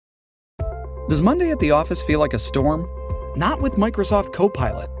Does Monday at the office feel like a storm? Not with Microsoft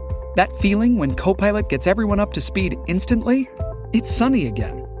Copilot. That feeling when Copilot gets everyone up to speed instantly? It's sunny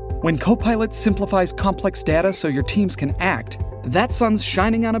again. When Copilot simplifies complex data so your teams can act, that sun's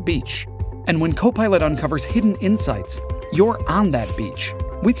shining on a beach. And when Copilot uncovers hidden insights, you're on that beach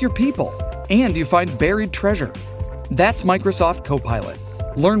with your people, and you find buried treasure. That's Microsoft Copilot.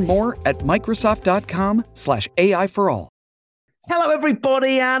 Learn more at Microsoft.com/AI for all. Hello,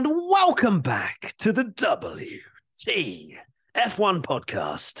 everybody, and welcome back to the WTF1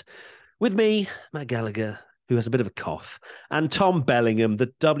 podcast with me, Matt Gallagher, who has a bit of a cough, and Tom Bellingham,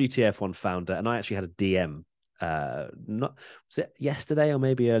 the WTF1 founder. And I actually had a DM, was it yesterday or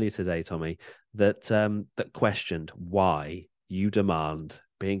maybe earlier today, Tommy, that questioned why you demand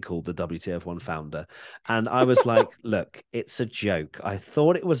being called the WTF1 founder. And I was like, look, it's a joke. I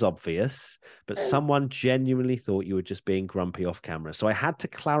thought it was obvious, but someone genuinely thought you were just being grumpy off camera. So I had to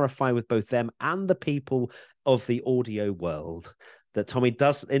clarify with both them and the people of the audio world that Tommy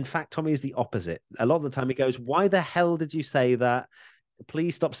does. In fact, Tommy is the opposite. A lot of the time he goes, why the hell did you say that?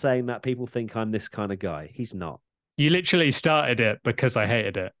 Please stop saying that. People think I'm this kind of guy. He's not. You literally started it because I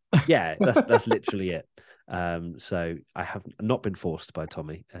hated it. Yeah, that's literally it. So I have not been forced by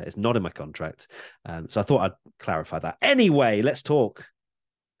Tommy. It's not in my contract. So I thought I'd clarify that. Anyway, let's talk.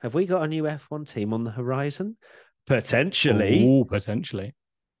 Have we got a new F1 team on the horizon? Potentially. Oh, potentially.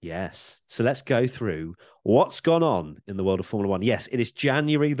 Yes. So let's go through what's gone on in the world of Formula One. Yes, it is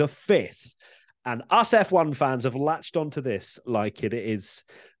January the 5th. And us F1 fans have latched onto this like it is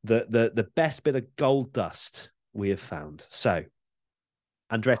the best bit of gold dust we have found. So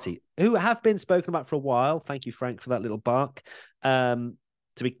Andretti, who have been spoken about for a while. Thank you, Frank, for that little bark. To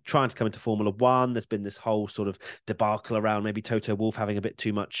be trying to come into Formula One. There's been this whole sort of debacle around maybe Toto Wolff having a bit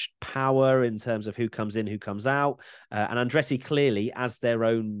too much power in terms of who comes in, who comes out. And Andretti clearly, as their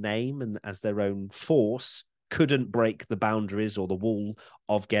own name and as their own force, couldn't break the boundaries or the wall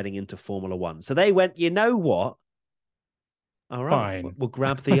of getting into Formula One. So they went, you know what? All right, Fine. We'll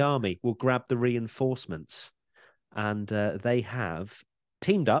grab the army. We'll grab the reinforcements. And they have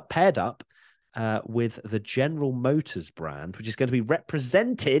paired up with the General Motors brand, which is going to be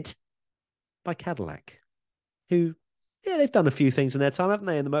represented by Cadillac, who, yeah, they've done a few things in their time, haven't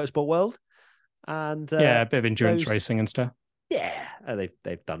they, in the motorsport world? And a bit of endurance racing and stuff. Yeah,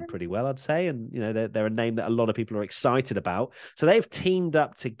 they've done pretty well, I'd say. And, you know, they're a name that a lot of people are excited about. So they've teamed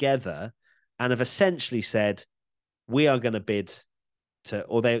up together and have essentially said, we are going to bid to,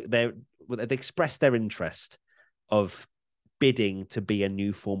 or they've expressed their interest of bidding to be a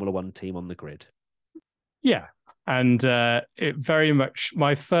new Formula One team on the grid. Yeah. And it very much,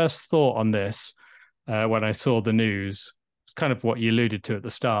 my first thought on this when I saw the news was kind of what you alluded to at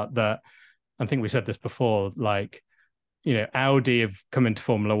the start, that I think we said this before, like, you know, Audi have come into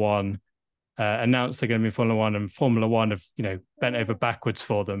Formula One, announced they're going to be in Formula One, and Formula One have, you know, bent over backwards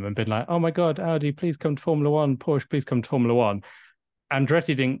for them and been like, oh my God, Audi, please come to Formula One. Porsche, please come to Formula One.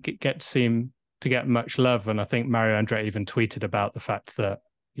 Andretti didn't get to get much love. And I think Mario Andretti even tweeted about the fact that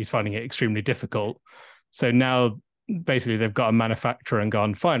he's finding it extremely difficult. So now basically they've got a manufacturer and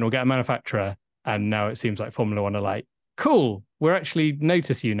gone, fine, we'll get a manufacturer. And now it seems like Formula One are like, cool, we're actually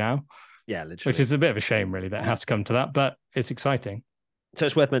notice you now. Yeah, literally. Which is a bit of a shame, really, that it has to come to that, but it's exciting. So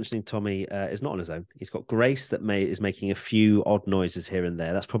it's worth mentioning Tommy is not on his own. He's got Grace that is making a few odd noises here and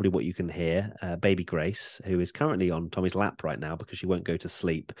there. That's probably what you can hear. Baby Grace, who is currently on Tommy's lap right now because she won't go to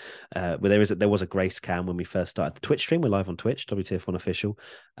sleep. There was a Grace cam when we first started the Twitch stream. We're live on Twitch, WTF1 official.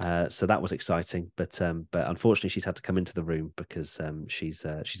 So that was exciting. But unfortunately, she's had to come into the room because she's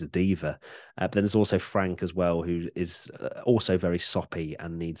a diva. But then there's also Frank as well, who is also very soppy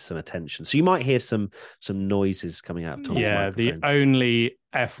and needs some attention. So you might hear some noises coming out of Tommy's microphone. The only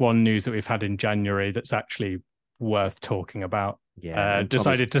F1 news that we've had in January that's actually worth talking about. Yeah,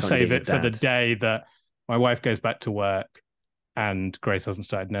 decided to save it for the day that my wife goes back to work and Grace hasn't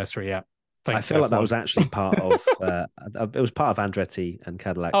started nursery yet. I feel like that was actually part of it was part of Andretti and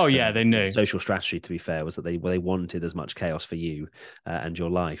Cadillac's they knew social strategy, to be fair, was that they wanted as much chaos for you and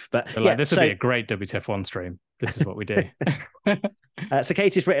your life. But this would be a great WTF1 stream. This is what we do. So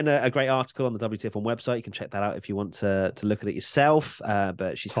Katie's written a great article on the WTF1 website. You can check that out if you want to look at it yourself.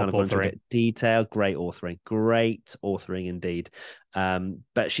 But she's kind of gone into a bit of detail. Great authoring indeed.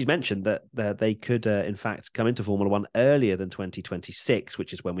 But she's mentioned that they could, in fact, come into Formula One earlier than 2026,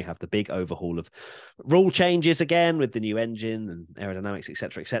 which is when we have the big overhaul of rule changes again with the new engine and aerodynamics,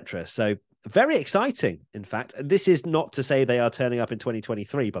 etc., etc. So very exciting, in fact. And this is not to say they are turning up in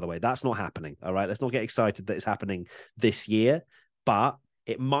 2023, by the way. That's not happening. All right. Let's not get excited that it's happening this year. But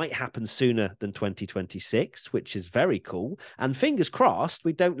It might happen sooner than 2026, which is very cool. And fingers crossed,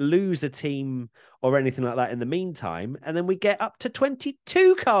 we don't lose a team or anything like that in the meantime. And then we get up to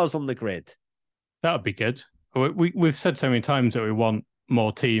 22 cars on the grid. That would be good. We've said so many times that we want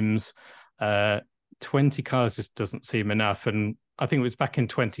more teams. 20 cars just doesn't seem enough. And I think it was back in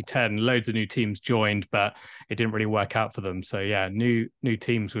 2010, loads of new teams joined, but it didn't really work out for them. So yeah, new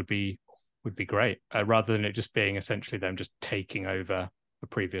teams would be great, rather than it just being essentially them just taking over the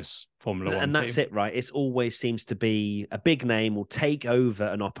previous Formula One and that's team. it, right? It always seems to be a big name will take over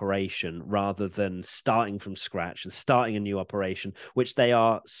an operation rather than starting from scratch and starting a new operation, which they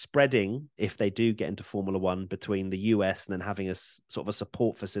are spreading, if they do get into Formula One, between the US and then having a sort of a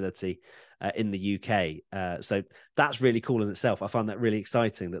support facility in the UK. So that's really cool in itself. I find that really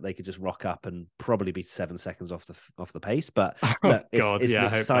exciting that they could just rock up and probably be 7 seconds off the pace. But look, it's an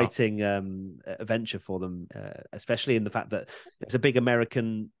exciting venture for them, especially in the fact that it's a big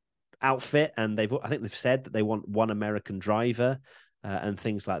American outfit, and I think they've said that they want one American driver and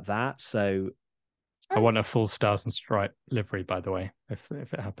things like that. So I want a full Stars and Stripe livery, by the way, if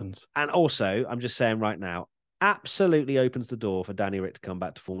it happens. And also, I'm just saying right now, absolutely opens the door for Danny Rick to come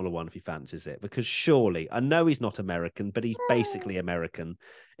back to Formula One if he fancies it, because surely, I know he's not American, but he's basically American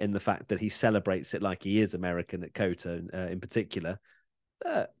in the fact that he celebrates it like he is American at COTA in particular.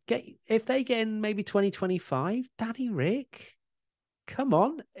 If they get in maybe 2025, Danny Rick, come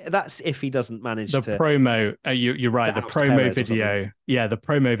on. That's if he doesn't manage the promo. You're right. The promo video. Yeah, the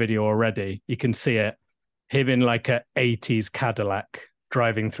promo video already. You can see it. Him in like a 80s Cadillac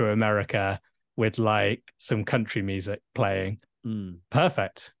driving through America with like some country music playing.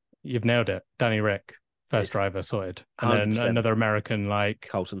 Perfect. You've nailed it. Danny Rick, first driver sorted. And then another American like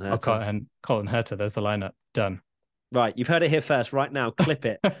Colton Herta. Colton Herta. There's the lineup. Done. Right. You've heard it here first. Right now, clip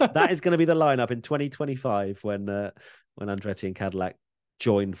it. That is going to be the lineup in 2025 when Andretti and Cadillac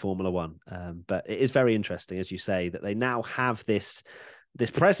join Formula One. But it is very interesting, as you say, that they now have this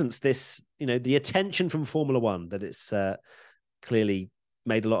presence, the attention from Formula One, that it's clearly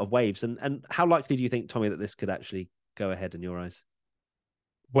made a lot of waves. And how likely do you think, Tommy, that this could actually go ahead in your eyes?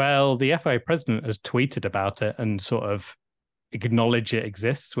 Well, the FIA president has tweeted about it and sort of acknowledged it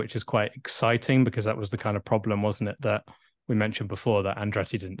exists, which is quite exciting, because that was the kind of problem, wasn't it, that we mentioned before, that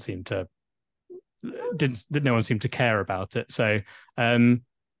Andretti no one seemed to care about it. So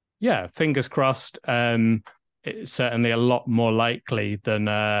yeah, fingers crossed. It's certainly a lot more likely than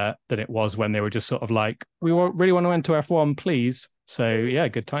it was when they were just sort of like, we really want to enter F1, please. So yeah,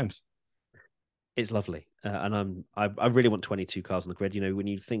 good times. It's lovely, and I really want 22 cars on the grid. When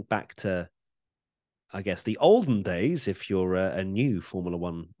you think back to, I guess, the olden days, if you're a new Formula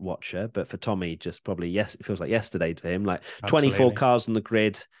One watcher, but for Tommy, just probably it feels like yesterday to him. Like Absolutely. 24 cars on the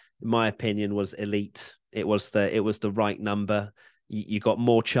grid, in my opinion, was elite. It was the right number. You got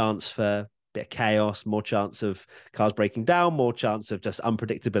more chance for a bit of chaos, more chance of cars breaking down, more chance of just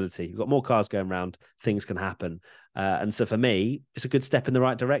unpredictability. You've got more cars going around, things can happen. And so for me, it's a good step in the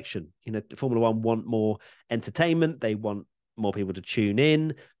right direction. Formula One want more entertainment. They want more people to tune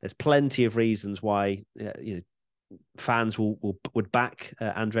in. There's plenty of reasons why fans would back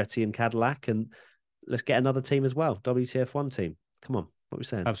Andretti and Cadillac, and let's get another team as well, WTF1 team. Come on, what are we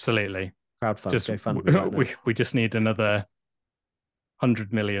saying? Absolutely. Crowdfund. We just need another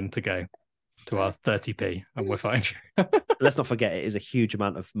 100 million to go to our 30p, and we're fine. Let's not forget, it is a huge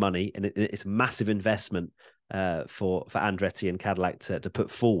amount of money, and it's a massive investment for Andretti and Cadillac to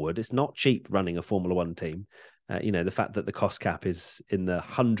put forward. It's not cheap running a Formula One team. The fact that the cost cap is in the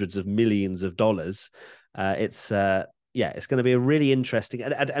hundreds of millions of dollars, it's going to be a really interesting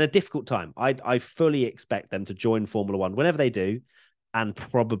and a difficult time. I fully expect them to join Formula One whenever they do, and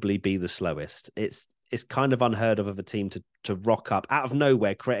probably be the slowest. It's kind of unheard of a team to rock up out of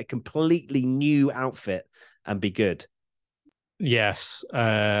nowhere, create a completely new outfit, and be good. Yes,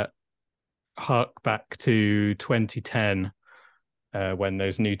 hark back to 2010. When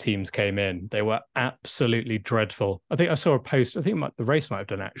those new teams came in, they were absolutely dreadful. I think I saw a post, I think the race might have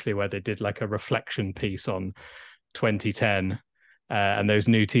done actually, where they did like a reflection piece on 2010 and those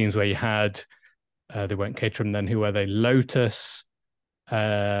new teams where you had, they weren't Caterham then, who were they? Lotus,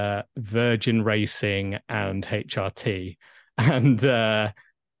 Virgin Racing and HRT. And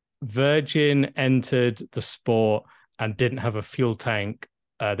Virgin entered the sport and didn't have a fuel tank.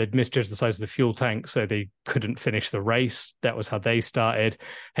 They'd misjudged the size of the fuel tank, so they couldn't finish the race. That was how they started.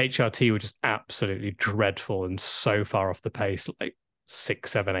 HRT were just absolutely dreadful and so far off the pace, like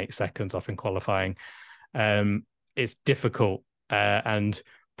 6, 7, 8 seconds off in qualifying. It's difficult. And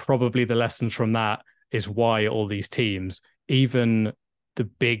probably the lessons from that is why all these teams, even the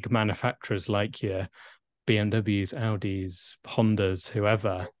big manufacturers like your BMWs, Audis, Hondas,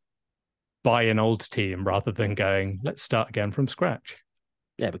 whoever, buy an old team rather than going, let's start again from scratch.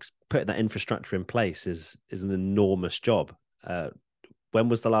 Yeah, because putting that infrastructure in place is an enormous job. When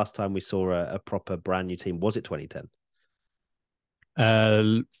was the last time we saw a proper brand new team? Was it 2010?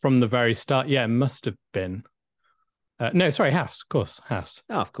 From the very start, yeah, it must have been. No, sorry, Haas, of course, Haas.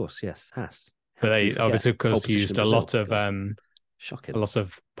 Oh, of course, yes, Haas. But they obviously, of course, used a lot of shocking, a lot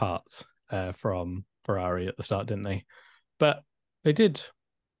of parts from Ferrari at the start, didn't they? But they did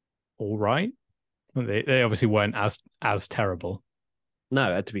all right. They obviously weren't as terrible.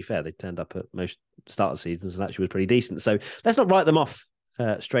 No, to be fair, they turned up at most start of seasons and actually was pretty decent. So let's not write them off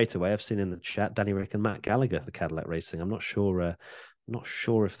straight away. I've seen in the chat Danny Rick and Matt Gallagher for Cadillac Racing. I'm not sure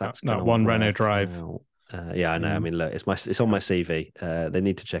if that's that one Renault drive. Yeah, I know. I mean, look, it's on my CV. They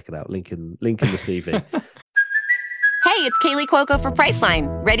need to check it out. Link in the CV. Hey, it's Kaylee Cuoco for Priceline.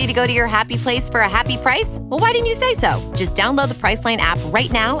 Ready to go to your happy place for a happy price? Well, why didn't you say so? Just download the Priceline app right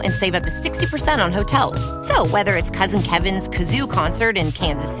now and save up to 60% on hotels. So whether it's Cousin Kevin's Kazoo Concert in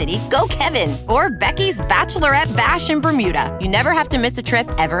Kansas City, go Kevin, or Becky's Bachelorette Bash in Bermuda, you never have to miss a trip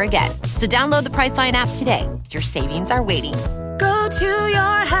ever again. So download the Priceline app today. Your savings are waiting. Go to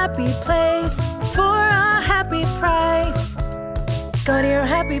your happy place for a happy price. Go to your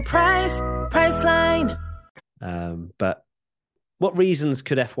happy price, Priceline. But what reasons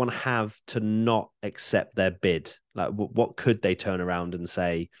could F1 have to not accept their bid? Like, what could they turn around and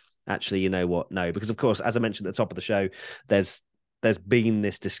say, actually, you know what? No, because of course, as I mentioned at the top of the show, there's been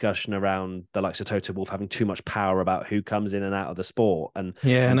this discussion around the likes of Toto Wolff having too much power about who comes in and out of the sport, and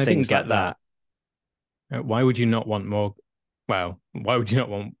I didn't get like that. Why would you not want more? Well, why would you not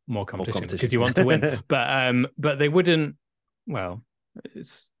want more competition? Because you want to win. But they wouldn't. Well,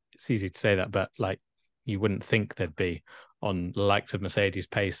 it's easy to say that, but like, you wouldn't think they'd be on the likes of Mercedes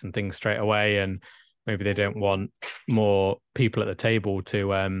pace and things straight away, and maybe they don't want more people at the table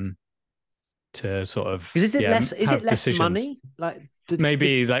to sort of. Because is it less decisions. Money? Like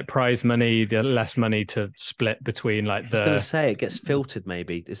like prize money, the less money to split between like the. I was going to say it gets filtered.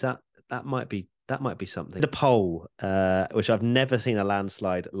 Maybe is that might be something. The poll, which I've never seen a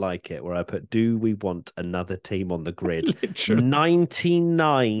landslide like it, where I put, "Do we want another team on the grid?"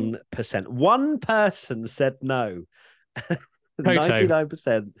 99%. One person said no.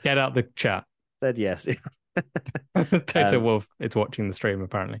 99%. Get out the chat. Said yes. Toto Wolff is watching the stream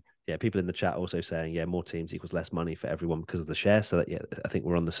apparently. Yeah, people in the chat also saying, yeah, more teams equals less money for everyone because of the share. So that, yeah, I think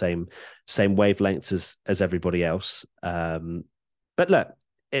we're on the same wavelengths as everybody else. But look,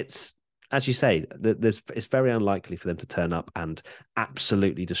 it's, as you say, it's very unlikely for them to turn up and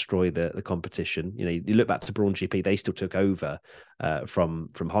absolutely destroy the competition. You know, you look back to Brawn GP; they still took over from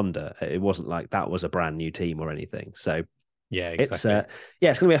Honda. It wasn't like that was a brand new team or anything. So yeah, exactly.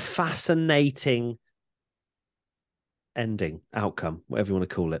 It's going to be a fascinating ending, outcome, whatever you want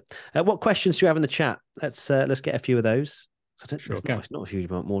to call it. What questions do you have in the chat? Let's get a few of those. It's not a huge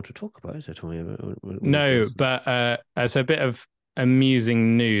amount more to talk about, is it? No, but it's a bit of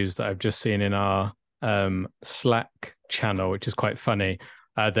amusing news that I've just seen in our Slack channel, which is quite funny,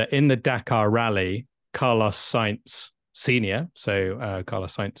 that in the Dakar Rally, Carlos Sainz Senior, so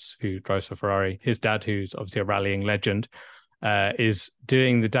Carlos Sainz, who drives for Ferrari, his dad, who's obviously a rallying legend, is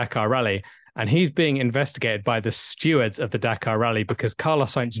doing the Dakar Rally, and he's being investigated by the stewards of the Dakar Rally because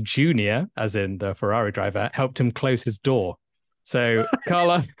Carlos Sainz Jr., as in the Ferrari driver, helped him close his door. So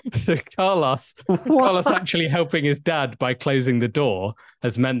Carlos actually helping his dad by closing the door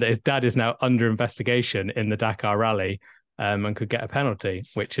has meant that his dad is now under investigation in the Dakar Rally, and could get a penalty,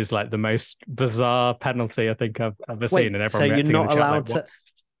 which is like the most bizarre penalty I think I've ever seen. And everyone, so you're not allowed to,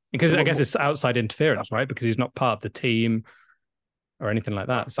 because I guess it's outside interference, right? Because he's not part of the team or anything like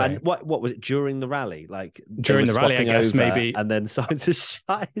that. So, and what was it during the rally? Like during the rally, I guess maybe, and then Sainz to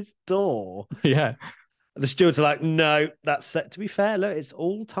shut his door. Yeah. The stewards are like, no, that's set. To be fair, look, it's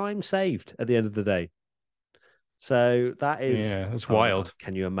all time saved at the end of the day. So that is, that's wild.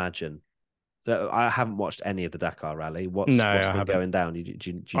 Can you imagine? I haven't watched any of the Dakar Rally. What's been going down? Do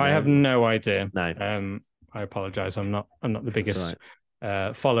you know? I have no idea. No. I apologize. I'm not the biggest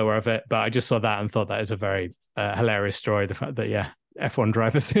follower of it, but I just saw that and thought that is a very hilarious story. The fact that F1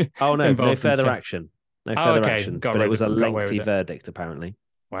 drivers. Oh no further action. No further action. But it was a lengthy verdict apparently.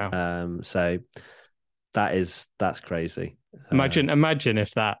 Wow. So that's crazy. Imagine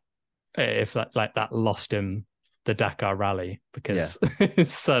if that lost him the Dakar Rally because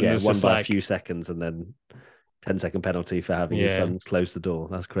his son was won just by a few seconds and then 10-second penalty for having his son close the door.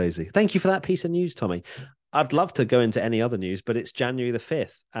 That's crazy. Thank you for that piece of news, Tommy. I'd love to go into any other news, but it's January the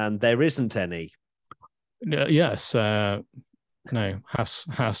 5th and there isn't any. Yes. No,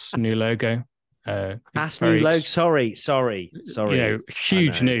 Haas new logo. Haas new logo. Sorry.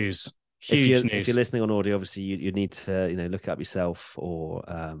 Huge news. Huge news. If you're listening on audio, obviously you need to look it up yourself or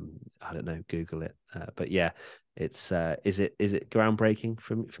I don't know, Google it. But yeah, it's is it groundbreaking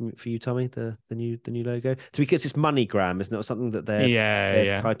for you, Tommy? The new logo. Because it's MoneyGram, isn't it? Or something that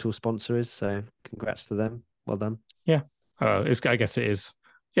their title sponsor is. So congrats to them. Well done. Yeah. I guess it is.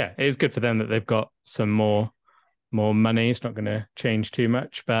 Yeah, it is good for them that they've got some more money. It's not going to change too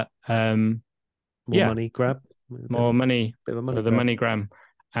much, but money grab. More money for the MoneyGram.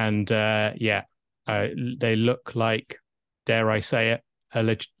 And they look like, dare I say it,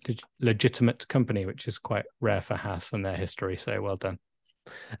 a legitimate company, which is quite rare for Haas and their history. So well done.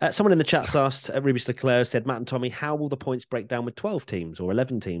 Someone in the chat's asked, Rubis Leclerc said, Matt and Tommy, how will the points break down with 12 teams or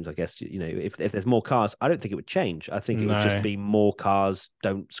 11 teams? I guess, if there's more cars, I don't think it would change. I think it would just be more cars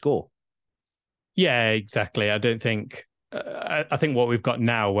don't score. Yeah, exactly. I don't think, I think what we've got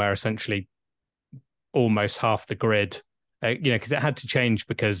now where essentially almost half the grid, because it had to change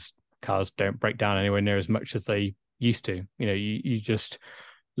because cars don't break down anywhere near as much as they used to. You just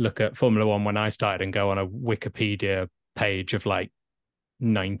look at Formula One when I started and go on a Wikipedia page of like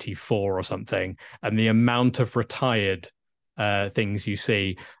 94 or something, and the amount of retired things you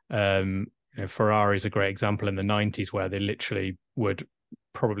see. Ferrari's a great example in the 90s where they literally would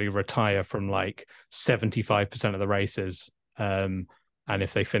probably retire from like 75% of the races, and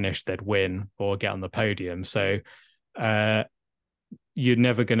if they finished, they'd win or get on the podium. So you're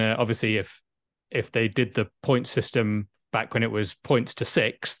never gonna, obviously, if they did the point system back when it was points to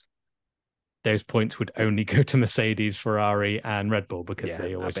sixth, those points would only go to Mercedes, Ferrari, and Red Bull because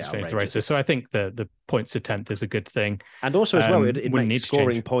they always just finish the races. So I think the points to 10th is a good thing. And also as well, it makes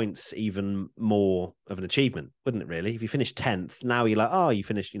scoring points even more of an achievement, wouldn't it, really? If you finish 10th, now you're like, you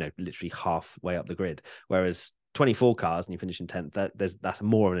finished, literally halfway up the grid. Whereas 24 cars and you finish in 10th, that's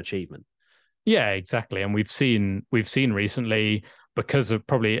more of an achievement. Yeah, exactly. And we've seen recently, because of it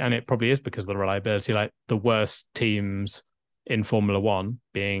probably is because of the reliability, like the worst teams in Formula One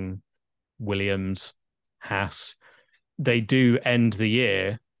being Williams, Haas, they do end the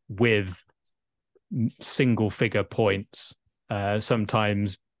year with single figure points,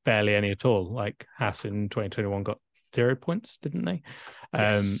 sometimes barely any at all. Like Haas in 2021 got 0 points, didn't they?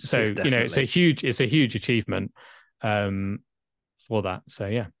 Yes, so definitely. It's a huge achievement for that. So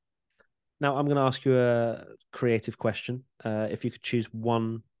yeah. Now I'm going to ask you a creative question. If you could choose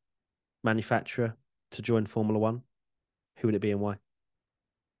one manufacturer to join Formula One, who would it be and why?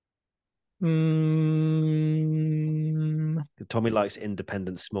 Tommy likes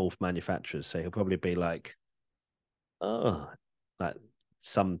independent small manufacturers, so he'll probably be like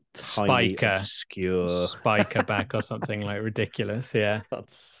some tiny obscure Spiker back or something like ridiculous. Yeah,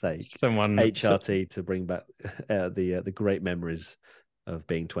 God's sake, someone HRT to bring back the great memories of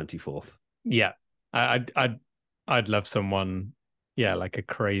being 24th. Yeah, I'd love someone, like a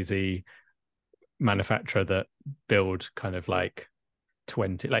crazy manufacturer that build kind of like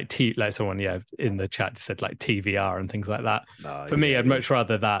 20, like someone in the chat just said like TVR and things like that. For me, I'd much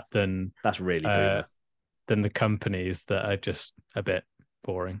rather that than that's really boomer. Than the companies that are just a bit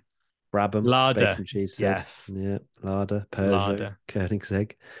boring. Brabham, Lada, bacon cheese, yes, Lada, Peugeot,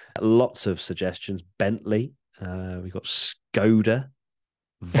 Koenigsegg. Lots of suggestions. Bentley, we've got Skoda,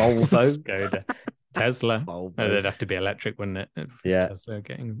 Volvo, Skoda, Tesla. They'd have to be electric, wouldn't it? Yeah, Tesla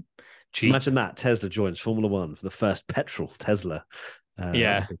getting cheap. Imagine that Tesla joins Formula One for the first petrol Tesla.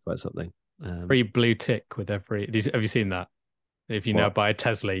 That'd be quite something. Free blue tick with every. Have you seen that? If you now buy a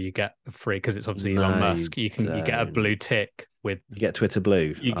Tesla, you get free because it's obviously Elon Musk. You get a blue tick with. You get Twitter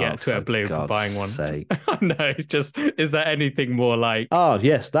blue. You get Twitter blue for buying one. Sake. No, it's just. Is there anything more like? Oh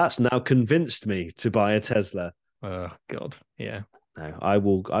yes, that's now convinced me to buy a Tesla. Oh God, yeah. No, I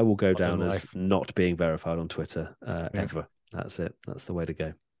will go down as not being verified on Twitter ever. That's it. That's the way to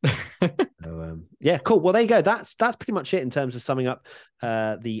go. So, cool. Well, there you go. That's pretty much it in terms of summing up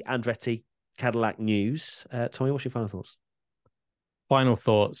the Andretti Cadillac news. Tommy, what's your final thoughts? Final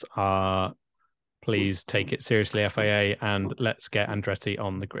thoughts are, please take it seriously, FIA, and let's get Andretti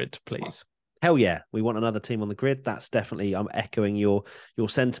on the grid, please. Hell yeah, we want another team on the grid. That's definitely, I'm echoing your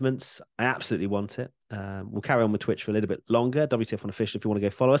sentiments. I absolutely want it. We'll carry on with Twitch for a little bit longer. WTF1 Official if you want to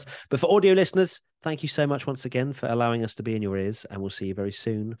go follow us. But for audio listeners, thank you so much once again for allowing us to be in your ears, and we'll see you very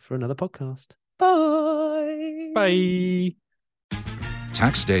soon for another podcast. Bye. Bye.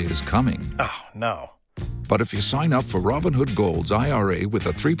 Tax day is coming. Oh, no. But if you sign up for Robinhood Gold's IRA with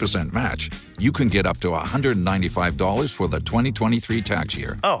a 3% match, you can get up to $195 for the 2023 tax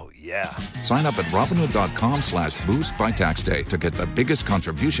year. Oh, yeah. Sign up at Robinhood.com/boost by tax day to get the biggest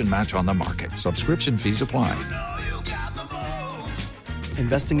contribution match on the market. Subscription fees apply.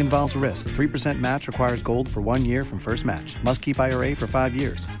 Investing involves risk. 3% match requires gold for 1 year from first match. Must keep IRA for 5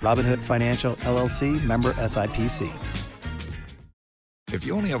 years. Robinhood Financial, LLC, member SIPC. If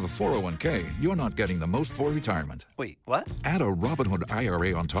you only have a 401k, you're not getting the most for retirement. Wait, what? Add a Robinhood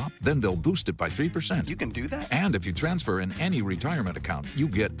IRA on top, then they'll boost it by 3%. You can do that? And if you transfer in any retirement account, you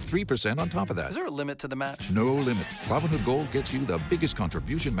get 3% on top of that. Is there a limit to the match? No limit. Robinhood Gold gets you the biggest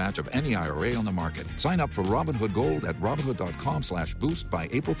contribution match of any IRA on the market. Sign up for Robinhood Gold at Robinhood.com/boost by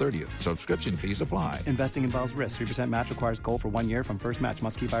April 30th. Subscription fees apply. Investing involves risk. 3% match requires gold for 1 year from first match.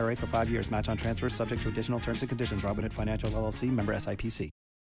 Must keep IRA for 5 years. Match on transfers subject to additional terms and conditions. Robinhood Financial, LLC, member SIPC.